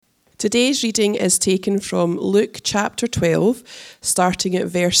Today's reading is taken from Luke chapter 12, starting at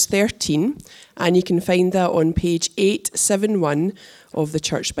verse 13, and you can find that on page 871 of the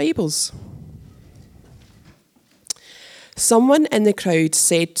Church Bibles. Someone in the crowd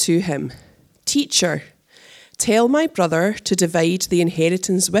said to him, "Teacher, tell my brother to divide the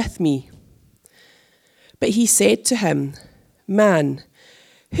inheritance with me." But he said to him, "Man,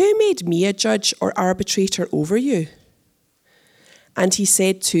 who made me a judge or arbitrator over you?" And he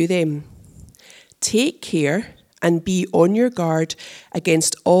said to them, "Take care and be on your guard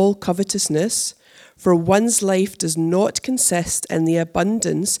against all covetousness, for one's life does not consist in the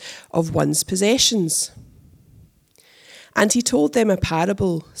abundance of one's possessions." And he told them a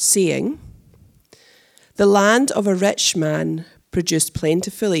parable, saying, "The land of a rich man produced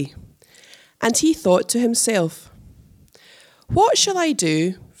plentifully, and he thought to himself, 'What shall I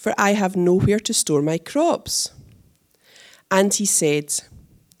do, for I have nowhere to store my crops?' And he said,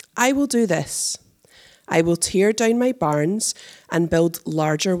 'I will do this. I will tear down my barns and build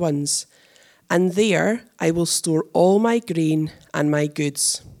larger ones, and there I will store all my grain and my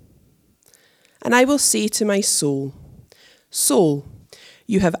goods. And I will say to my soul, Soul,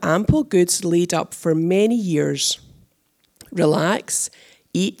 you have ample goods laid up for many years. Relax,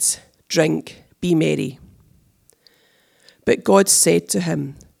 eat, drink, be merry.' But God said to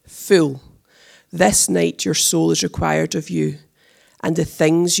him, 'Fool, this night your soul is required of you, and the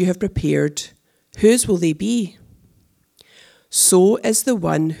things you have prepared, whose will they be? So is the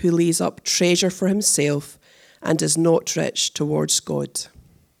one who lays up treasure for himself and is not rich towards God.'"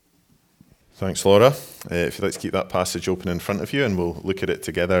 Thanks, Laura. If you'd like to keep that passage open in front of you, and we'll look at it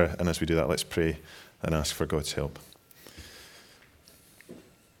together. And as we do that, let's pray and ask for God's help.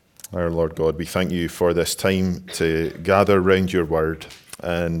 Our Lord God, we thank you for this time to gather round your word.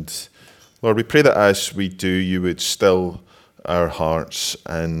 And Lord, we pray that as we do, you would still our hearts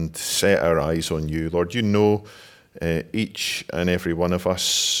and set our eyes on you. Lord, you know each and every one of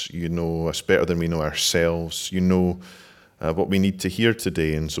us. You know us better than we know ourselves. You know what we need to hear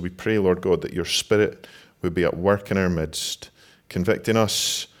today. And so we pray, Lord God, that your Spirit would be at work in our midst, convicting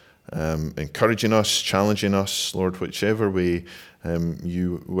us, encouraging us, challenging us. Lord, whichever way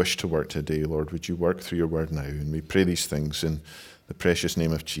you wish to work today, Lord, would you work through your word now? And we pray these things in the precious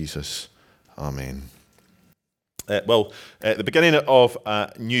name of Jesus. Amen. The beginning of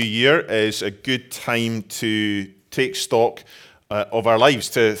a new year is a good time to take stock of our lives,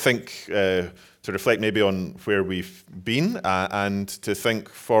 to think, to reflect maybe on where we've been and to think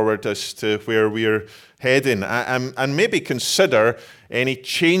forward as to where we're heading and maybe consider any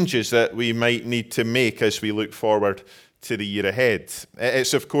changes that we might need to make as we look forward to the year ahead.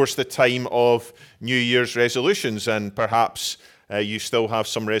 It's, of course, the time of New Year's resolutions, and perhaps you still have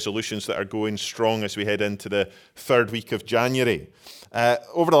some resolutions that are going strong as we head into the third week of January.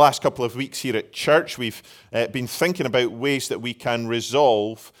 Over the last couple of weeks here at church, we've been thinking about ways that we can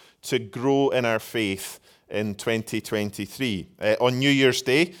resolve to grow in our faith in 2023. On New Year's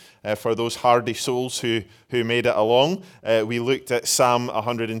Day, for those hardy souls who made it along, we looked at Psalm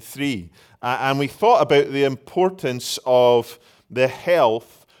 103. And we thought about the importance of the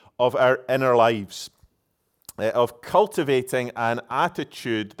health of our inner lives, of cultivating an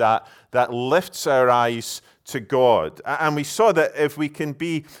attitude that lifts our eyes to God. And we saw that if we can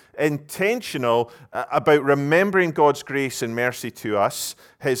be intentional about remembering God's grace and mercy to us,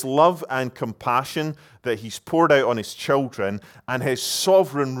 his love and compassion that he's poured out on his children, and his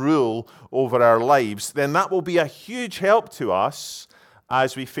sovereign rule over our lives, then that will be a huge help to us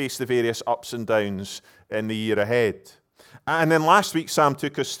as we face the various ups and downs in the year ahead. And then last week, Sam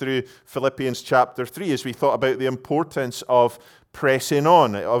took us through Philippians chapter 3 as we thought about the importance of pressing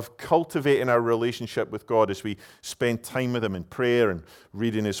on, of cultivating our relationship with God as we spend time with him in prayer and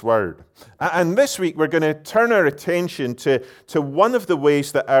reading his word. And this week, we're going to turn our attention to one of the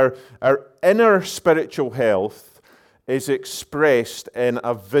ways that our inner spiritual health is expressed in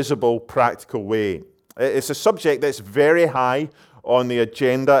a visible, practical way. It's a subject that's very high on the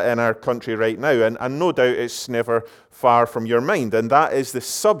agenda in our country right now, and no doubt it's never far from your mind, and that is the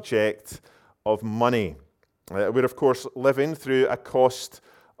subject of money. We're, of course, living through a cost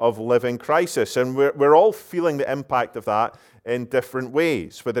of living crisis, and we're all feeling the impact of that in different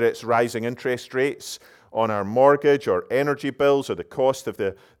ways, whether it's rising interest rates on our mortgage or energy bills or the cost of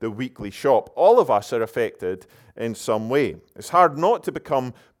the weekly shop. All of us are affected in some way. It's hard not to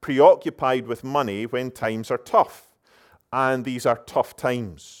become preoccupied with money when times are tough. And these are tough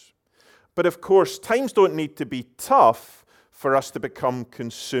times. But of course, times don't need to be tough for us to become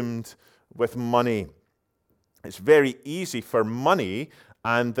consumed with money. It's very easy for money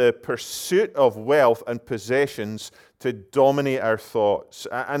and the pursuit of wealth and possessions to dominate our thoughts.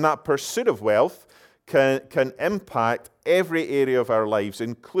 And that pursuit of wealth can impact every area of our lives,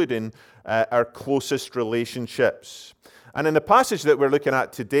 including our closest relationships. And in the passage that we're looking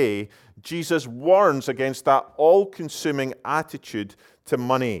at today, Jesus warns against that all-consuming attitude to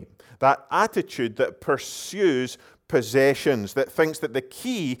money, that attitude that pursues possessions, that thinks that the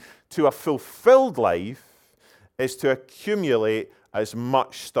key to a fulfilled life is to accumulate as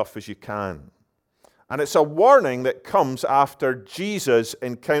much stuff as you can. And it's a warning that comes after Jesus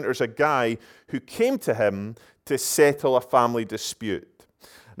encounters a guy who came to him to settle a family dispute.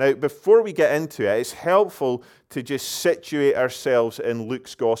 Now, before we get into it, it's helpful to just situate ourselves in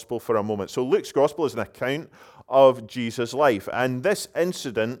Luke's gospel for a moment. So Luke's gospel is an account of Jesus' life, and this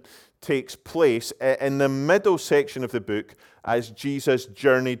incident takes place in the middle section of the book as Jesus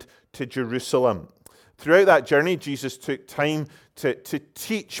journeyed to Jerusalem. Throughout that journey, Jesus took time to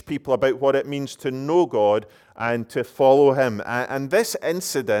teach people about what it means to know God and to follow him. And this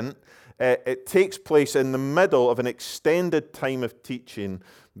incident, it takes place in the middle of an extended time of teaching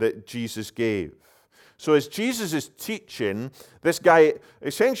that Jesus gave. So as Jesus is teaching, this guy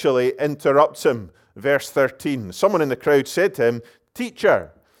essentially interrupts him. Verse 13, someone in the crowd said to him,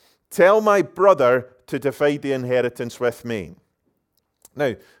 "Teacher, tell my brother to divide the inheritance with me."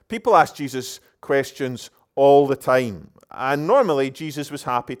 Now, people ask Jesus questions all the time, and normally Jesus was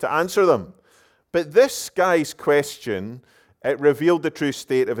happy to answer them. But this guy's question, it revealed the true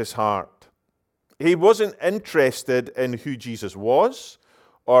state of his heart. He wasn't interested in who Jesus was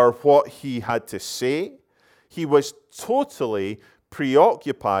or what he had to say. He was totally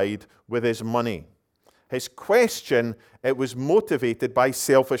preoccupied with his money. His question, it was motivated by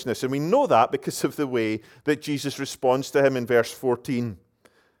selfishness. And we know that because of the way that Jesus responds to him in verse 14.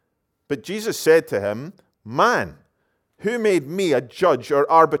 But Jesus said to him, "Man, who made me a judge or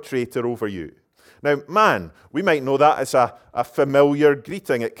arbitrator over you?" Now, man, we might know that as a familiar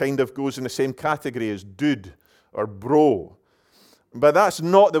greeting. It kind of goes in the same category as dude or bro. But that's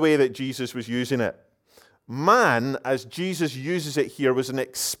not the way that Jesus was using it. Man, as Jesus uses it here, was an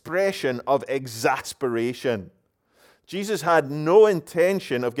expression of exasperation. Jesus had no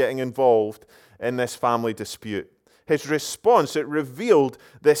intention of getting involved in this family dispute. His response, it revealed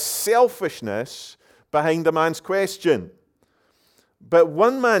the selfishness behind the man's question. But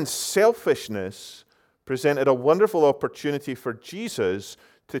one man's selfishness presented a wonderful opportunity for Jesus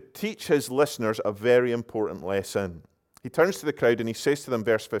to teach his listeners a very important lesson. He turns to the crowd and he says to them,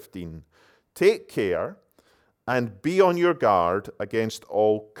 verse 15, "Take care and be on your guard against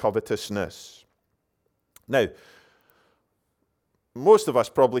all covetousness." Now, most of us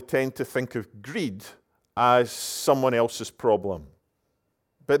probably tend to think of greed as someone else's problem.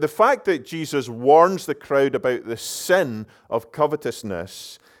 But the fact that Jesus warns the crowd about the sin of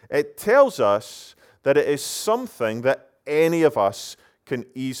covetousness, it tells us that it is something that any of us can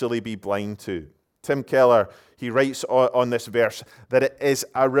easily be blind to. Tim Keller, he writes on this verse that it is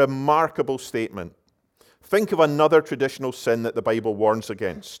a remarkable statement. Think of another traditional sin that the Bible warns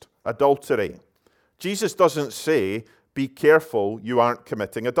against, adultery. Jesus doesn't say, "Be careful you aren't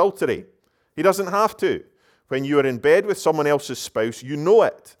committing adultery." He doesn't have to. When you are in bed with someone else's spouse, you know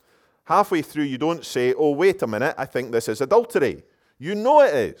it. Halfway through, you don't say, "Oh, wait a minute, I think this is adultery." You know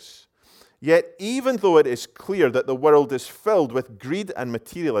it is. Yet, even though it is clear that the world is filled with greed and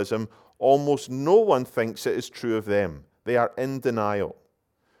materialism, almost no one thinks it is true of them. They are in denial.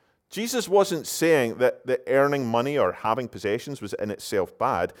 Jesus wasn't saying that earning money or having possessions was in itself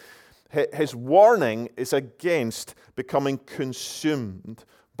bad. His warning is against becoming consumed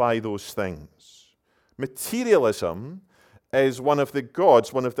by those things. Materialism is one of the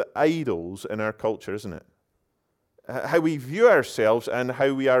gods, one of the idols in our culture, isn't it? How we view ourselves and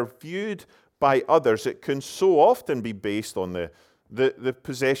how we are viewed by others, it can so often be based on the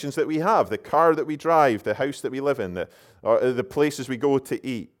possessions that we have, the car that we drive, the house that we live in, or the places we go to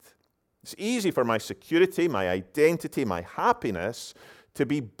eat. It's easy for my security, my identity, my happiness to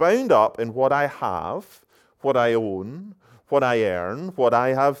be bound up in what I have, what I own, what I earn, what I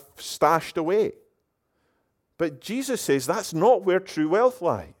have stashed away. But Jesus says that's not where true wealth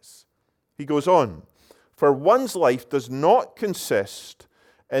lies. He goes on, "For one's life does not consist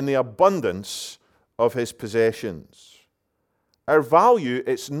in the abundance of his possessions." Our value,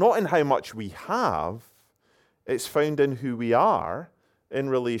 it's not in how much we have, it's found in who we are in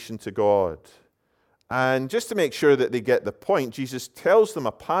relation to God. And just to make sure that they get the point, Jesus tells them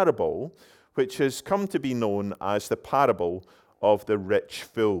a parable which has come to be known as the parable of the rich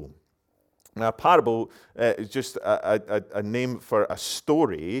fool. Now, a parable is just a name for a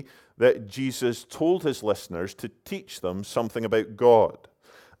story that Jesus told his listeners to teach them something about God.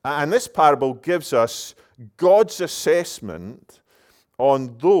 And this parable gives us God's assessment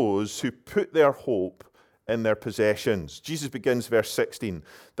on those who put their hope in their possessions. Jesus begins verse 16.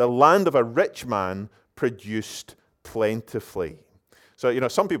 The land of a rich man produced plentifully. So,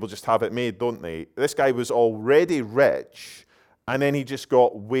 some people just have it made, don't they? This guy was already rich, and then he just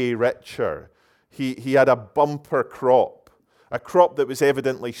got way richer. He had a bumper crop, a crop that was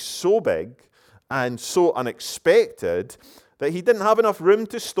evidently so big and so unexpected that he didn't have enough room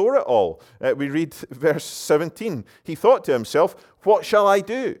to store it all. We read verse 17. He thought to himself, "What shall I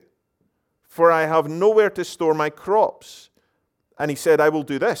do? For I have nowhere to store my crops." And he said, "I will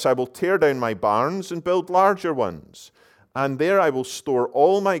do this. I will tear down my barns and build larger ones. And there I will store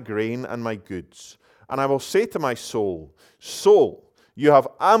all my grain and my goods. And I will say to my soul, 'Soul, you have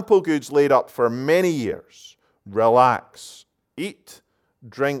ample goods laid up for many years. Relax, eat,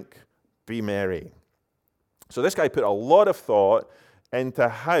 drink, be merry.'" So this guy put a lot of thought into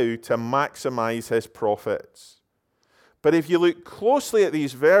how to maximize his profits. But if you look closely at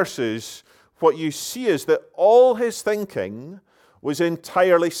these verses, what you see is that all his thinking was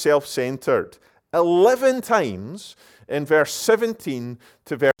entirely self-centered. 11 times in verse 17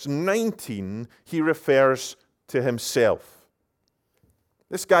 to verse 19, he refers to himself.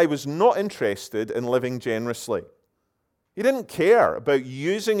 This guy was not interested in living generously. He didn't care about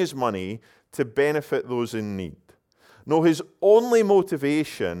using his money to benefit those in need. No, his only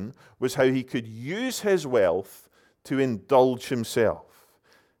motivation was how he could use his wealth to indulge himself,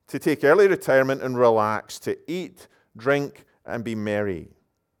 to take early retirement and relax, to eat, drink, and be merry.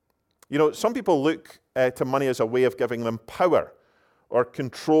 Some people look to money as a way of giving them power or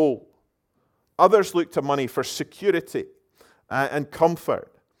control. Others look to money for security and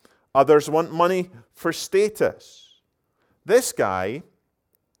comfort. Others want money for status. This guy,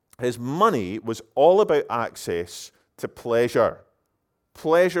 his money was all about access to pleasure.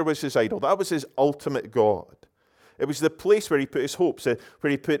 Pleasure was his idol. That was his ultimate God. It was the place where he put his hopes,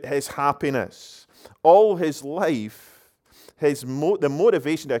 where he put his happiness. All his life, the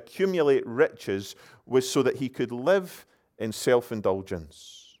motivation to accumulate riches was so that he could live in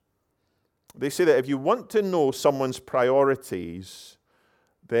self-indulgence. They say that if you want to know someone's priorities,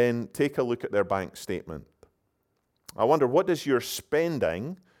 then take a look at their bank statement. I wonder, what does your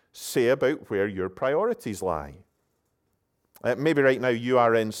spending say about where your priorities lie? Maybe right now you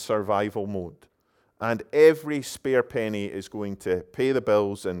are in survival mode, and every spare penny is going to pay the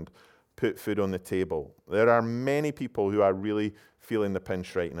bills and put food on the table. There are many people who are really feeling the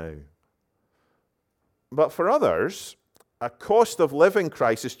pinch right now. But for others, a cost of living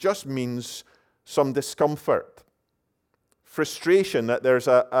crisis just means some discomfort, frustration that there's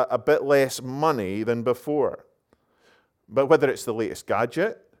a bit less money than before. But whether it's the latest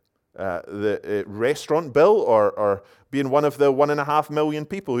gadget, the restaurant bill, or being one of the 1.5 million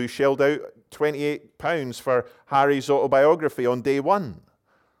people who shelled out £28 for Harry's autobiography on day one,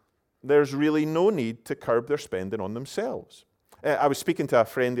 there's really no need to curb their spending on themselves. I was speaking to a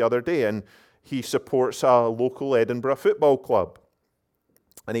friend the other day, and he supports a local Edinburgh football club.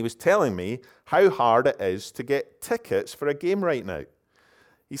 And he was telling me how hard it is to get tickets for a game right now.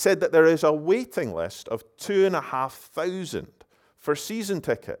 He said that there is a waiting list of 2,500 for season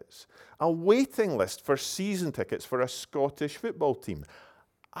tickets. A waiting list for season tickets for a Scottish football team.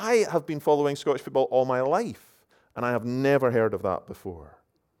 I have been following Scottish football all my life, and I have never heard of that before.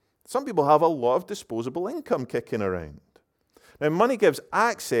 Some people have a lot of disposable income kicking around. Now, money gives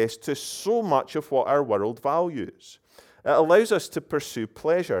access to so much of what our world values. It allows us to pursue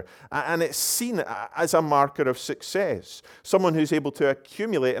pleasure, and it's seen as a marker of success. Someone who's able to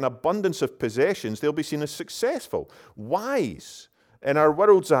accumulate an abundance of possessions, they'll be seen as successful, wise in our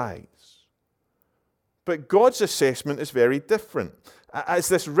world's eyes. But God's assessment is very different. As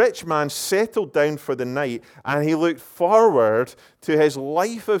this rich man settled down for the night and he looked forward to his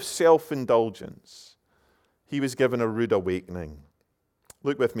life of self-indulgence, he was given a rude awakening.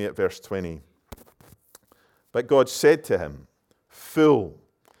 Look with me at verse 20. But God said to him, "Fool,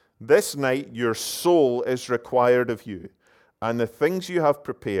 this night your soul is required of you, and the things you have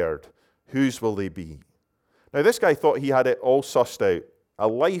prepared, whose will they be?" Now this guy thought he had it all sussed out, a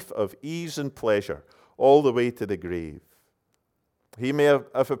life of ease and pleasure, all the way to the grave. He may have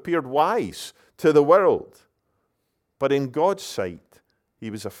appeared wise to the world, but in God's sight, he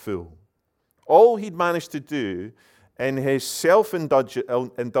was a fool. All he'd managed to do in his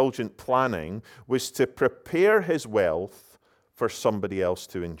self-indulgent planning was to prepare his wealth for somebody else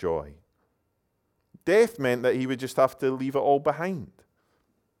to enjoy. Death meant that he would just have to leave it all behind.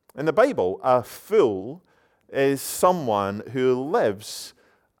 In the Bible, a fool is someone who lives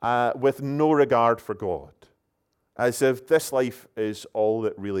with no regard for God. as if this life is all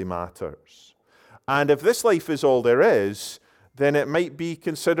that really matters. And if this life is all there is, then it might be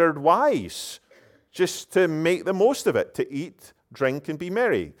considered wise just to make the most of it, to eat, drink, and be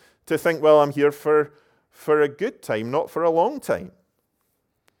merry. To think, well, I'm here for a good time, not for a long time.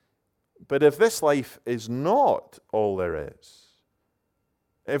 But if this life is not all there is,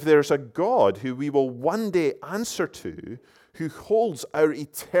 if there's a God who we will one day answer to, who holds our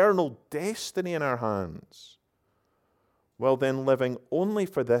eternal destiny in our hands, well then living only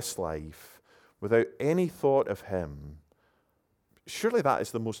for this life without any thought of Him, surely that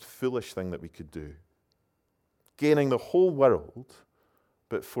is the most foolish thing that we could do. Gaining the whole world,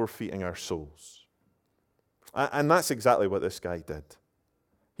 but forfeiting our souls. And that's exactly what this guy did.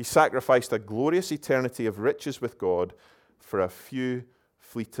 He sacrificed a glorious eternity of riches with God for a few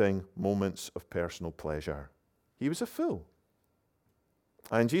fleeting moments of personal pleasure. He was a fool.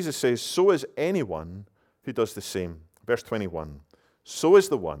 And Jesus says, so is anyone who does the same. Verse 21, so is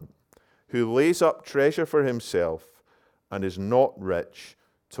the one who lays up treasure for himself and is not rich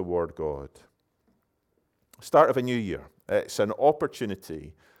toward God. Start of a new year. It's an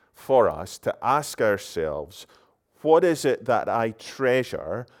opportunity for us to ask ourselves, what is it that I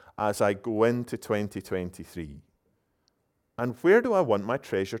treasure as I go into 2023? And where do I want my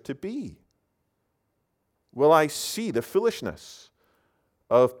treasure to be? Will I see the foolishness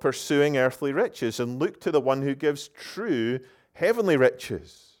of pursuing earthly riches and look to the one who gives true heavenly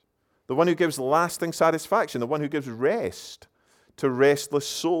riches, the one who gives lasting satisfaction, the one who gives rest to restless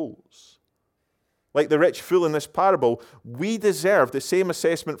souls? Like the rich fool in this parable, we deserve the same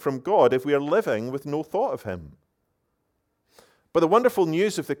assessment from God if we are living with no thought of Him. But the wonderful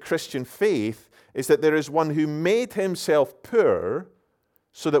news of the Christian faith is that there is one who made Himself poor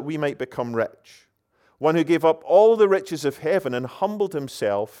so that we might become rich. One who gave up all the riches of heaven and humbled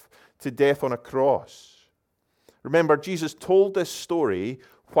Himself to death on a cross. Remember, Jesus told this story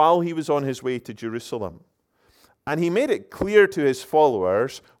while He was on His way to Jerusalem. And He made it clear to His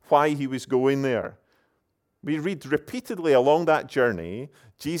followers why He was going there. We read repeatedly along that journey,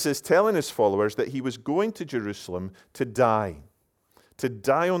 Jesus telling His followers that He was going to Jerusalem to die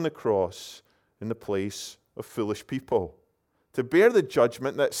on the cross in the place of foolish people, to bear the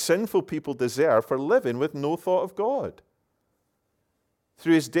judgment that sinful people deserve for living with no thought of God.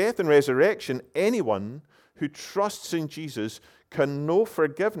 Through His death and resurrection, anyone who trusts in Jesus can know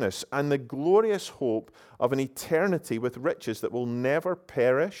forgiveness and the glorious hope of an eternity with riches that will never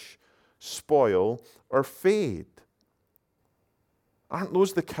perish, spoil, or fade. Aren't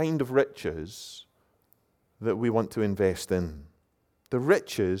those the kind of riches that we want to invest in? The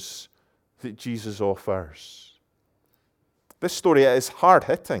riches that Jesus offers. This story is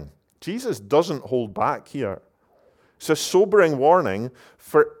hard-hitting. Jesus doesn't hold back here. It's a sobering warning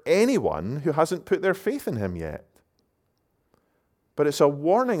for anyone who hasn't put their faith in Him yet. But it's a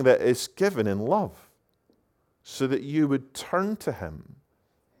warning that is given in love so that you would turn to Him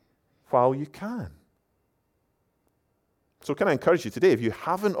while you can. So can I encourage you today, if you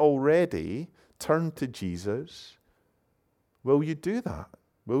haven't already turned to Jesus, will you do that?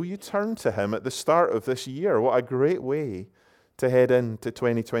 Will you turn to Him at the start of this year? What a great way to head into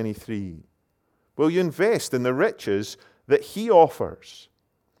 2023. Will you invest in the riches that He offers?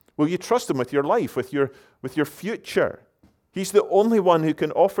 Will you trust Him with your life, with your future? He's the only one who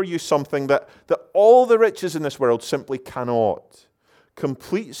can offer you something that all the riches in this world simply cannot.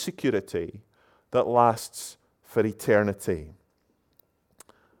 Complete security that lasts for eternity.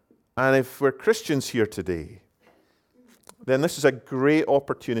 And if we're Christians here today, then this is a great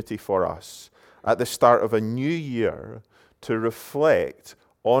opportunity for us at the start of a new year to reflect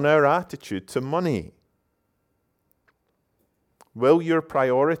on our attitude to money. Will your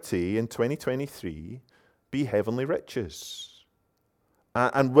priority in 2023 be heavenly riches?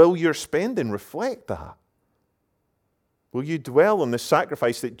 And will your spending reflect that? Will you dwell on the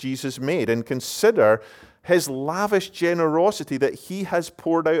sacrifice that Jesus made and consider His lavish generosity that He has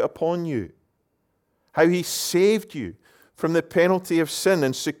poured out upon you? How He saved you from the penalty of sin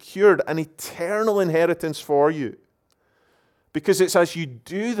and secured an eternal inheritance for you. Because it's as you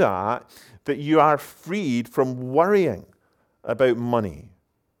do that that you are freed from worrying about money.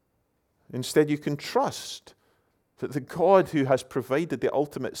 Instead, you can trust that the God who has provided the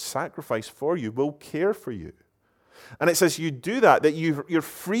ultimate sacrifice for you will care for you. And it's as you do that you're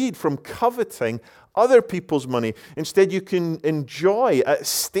freed from coveting other people's money. Instead, you can enjoy a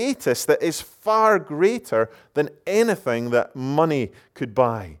status that is far greater than anything that money could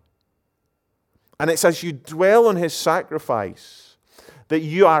buy. And it's as you dwell on His sacrifice that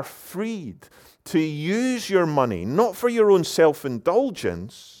you are freed to use your money, not for your own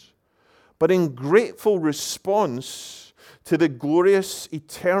self-indulgence, but in grateful response to the glorious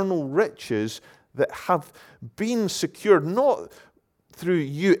eternal riches that have been secured, not through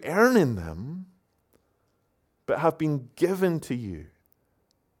you earning them, but have been given to you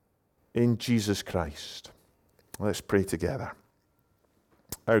in Jesus Christ. Let's pray together.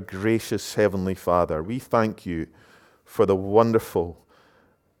 Our gracious Heavenly Father, we thank you for the wonderful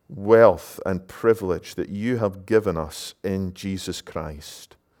wealth and privilege that you have given us in Jesus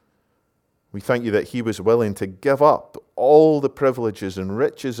Christ. We thank you that he was willing to give up all the privileges and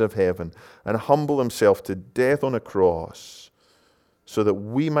riches of heaven and humble himself to death on a cross so that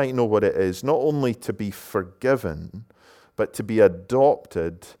we might know what it is, not only to be forgiven, but to be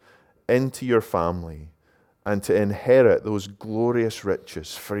adopted into your family and to inherit those glorious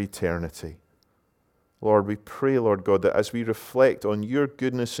riches for eternity. Lord, we pray, Lord God, that as we reflect on your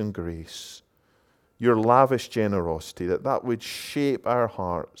goodness and grace, your lavish generosity, that would shape our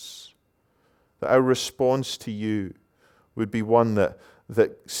hearts, that our response to you would be one that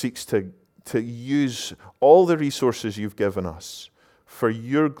seeks to use all the resources you've given us for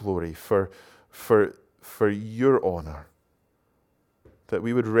your glory, for your honor. That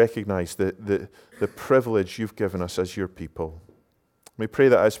we would recognize the privilege you've given us as your people. We pray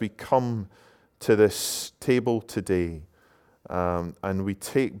that as we come to this table today and we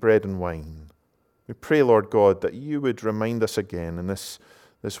take bread and wine, we pray, Lord God, that you would remind us again in this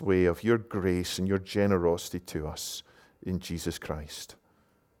way of your grace and your generosity to us in Jesus Christ.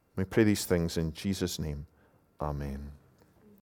 We pray these things in Jesus' name. Amen.